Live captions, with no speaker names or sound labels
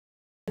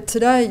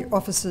Today,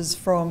 officers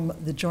from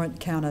the Joint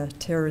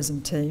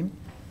Counter-Terrorism Team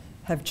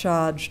have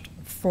charged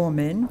 4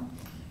 men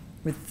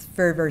with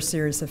very, very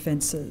serious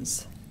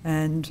offences,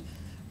 and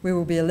we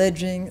will be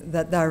alleging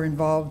that they were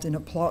involved in a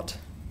plot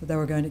that they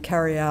were going to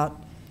carry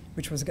out,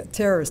 which was a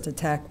terrorist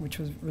attack which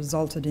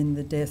resulted in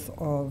the death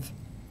of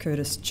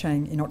Curtis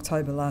Cheng in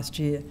October last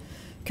year.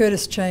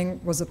 Curtis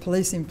Cheng was a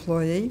police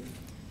employee.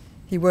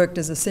 He worked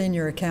as a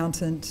senior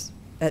accountant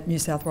at New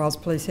South Wales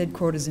Police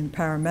Headquarters in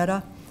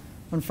Parramatta.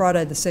 On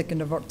Friday the 2nd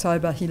of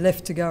October, he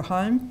left to go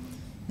home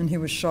and he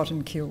was shot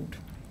and killed.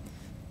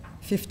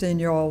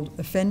 15-year-old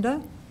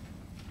offender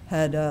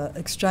had an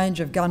exchange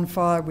of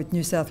gunfire with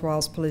New South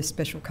Wales Police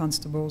Special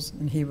Constables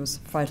and he was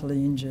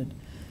fatally injured.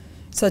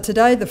 So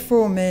today the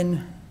 4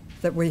 men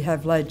that we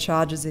have laid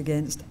charges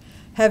against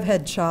have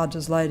had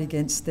charges laid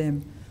against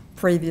them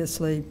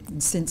previously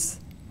and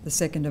since the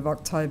 2nd of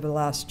October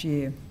last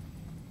year.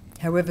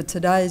 However,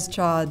 today's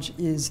charge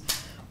is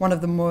one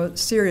of the more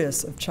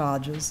serious of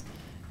charges,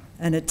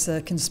 and it's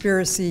a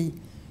conspiracy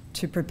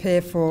to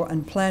prepare for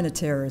and plan a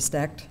terrorist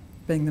act,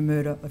 being the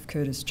murder of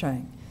Curtis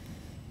Cheng.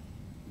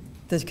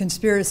 The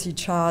conspiracy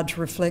charge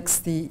reflects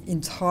the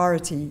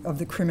entirety of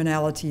the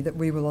criminality that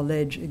we will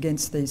allege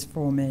against these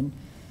 4 men,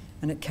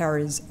 and it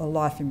carries a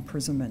life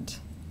imprisonment.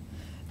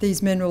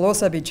 These men will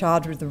also be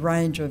charged with a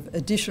range of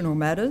additional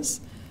matters.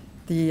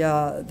 The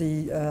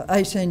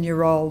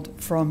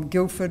 18-year-old from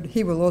Guildford,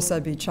 he will also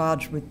be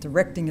charged with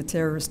directing a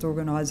terrorist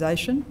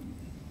organisation,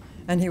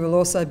 and he will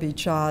also be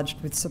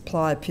charged with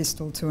supply a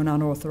pistol to an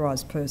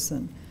unauthorised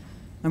person.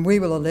 And we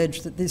will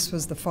allege that this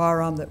was the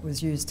firearm that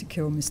was used to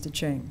kill Mr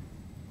Cheng.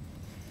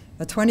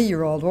 A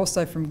 20-year-old,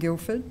 also from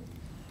Guildford,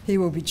 he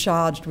will be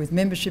charged with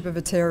membership of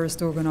a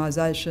terrorist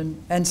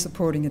organisation and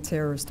supporting a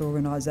terrorist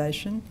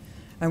organisation.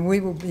 And we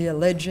will be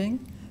alleging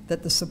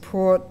that the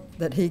support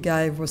that he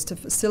gave was to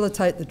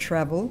facilitate the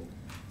travel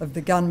of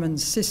the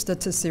gunman's sister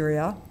to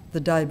Syria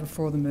the day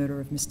before the murder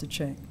of Mr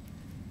Cheng.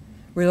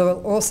 We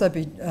will also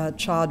be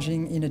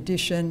charging, in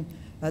addition,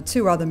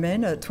 2 other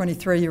men, a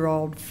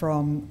 23-year-old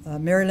from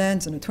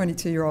Marylands and a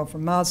 22-year-old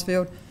from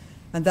Marsfield,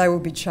 and they will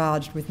be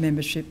charged with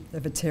membership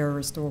of a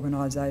terrorist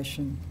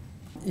organisation.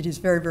 It is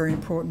very, very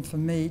important for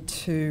me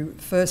to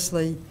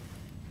firstly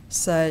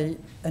say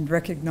and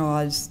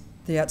recognise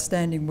the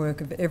outstanding work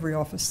of every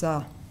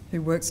officer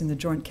who works in the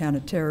Joint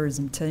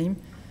Counter-Terrorism Team.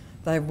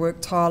 They have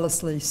worked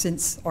tirelessly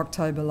since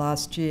October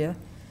last year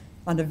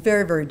under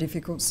very, very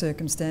difficult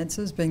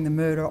circumstances, being the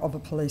murder of a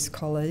police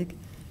colleague,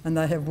 and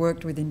they have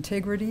worked with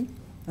integrity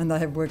and they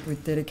have worked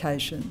with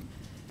dedication.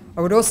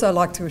 I would also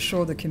like to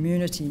assure the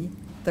community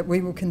that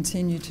we will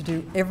continue to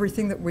do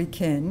everything that we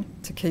can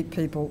to keep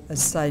people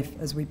as safe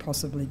as we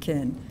possibly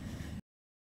can.